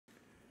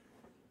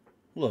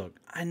Look,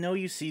 I know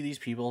you see these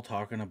people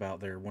talking about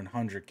their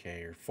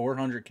 100K or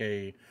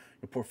 400K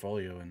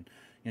portfolio, and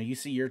you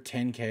see your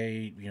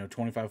 10K,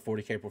 25,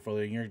 40K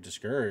portfolio, and you're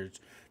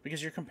discouraged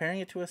because you're comparing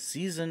it to a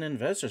seasoned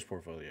investor's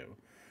portfolio.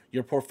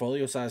 Your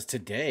portfolio size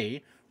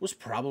today was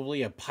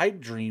probably a pipe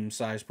dream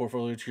size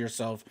portfolio to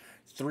yourself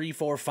 3,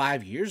 4,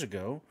 5 years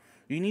ago.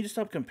 You need to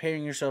stop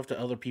comparing yourself to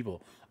other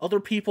people. Other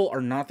people are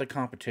not the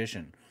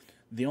competition.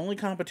 The only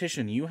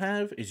competition you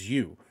have is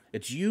you.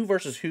 It's you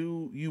versus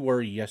who you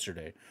were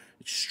yesterday.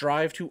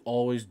 Strive to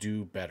always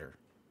do better.